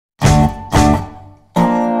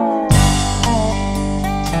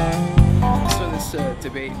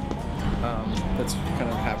debate that's kind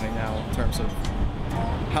of happening now in terms of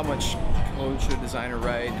how much code should a designer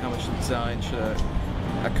write, how much design should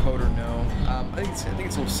a coder know. I think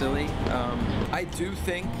it's a little silly. I do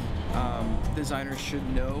think designers should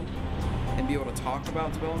know and be able to talk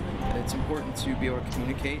about development. It's important to be able to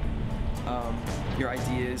communicate your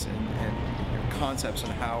ideas and your concepts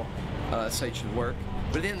on how a site should work.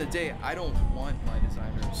 But at the end of the day, I don't want my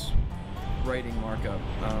designers writing markup.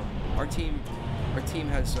 Our team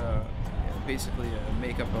has basically a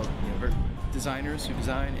makeup of designers who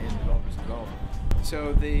design and developers who develop.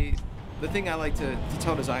 So the thing I like to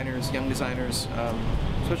tell designers, young designers,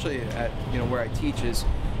 especially at where I teach, is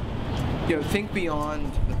think beyond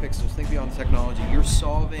the pixels, think beyond the technology. You're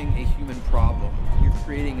solving a human problem. You're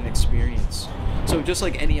creating an experience. So just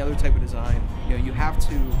like any other type of design, you have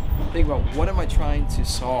to think about, what am I trying to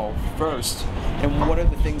solve first, and what are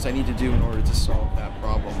the things I need to do in order to solve that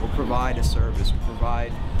problem, or provide a service, or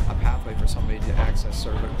provide a pathway for somebody to access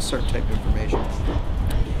certain type of information.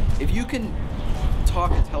 If you can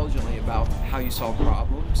talk intelligently about how you solve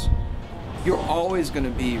problems, you're always going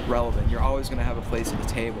to be relevant. You're always going to have a place at the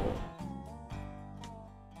table.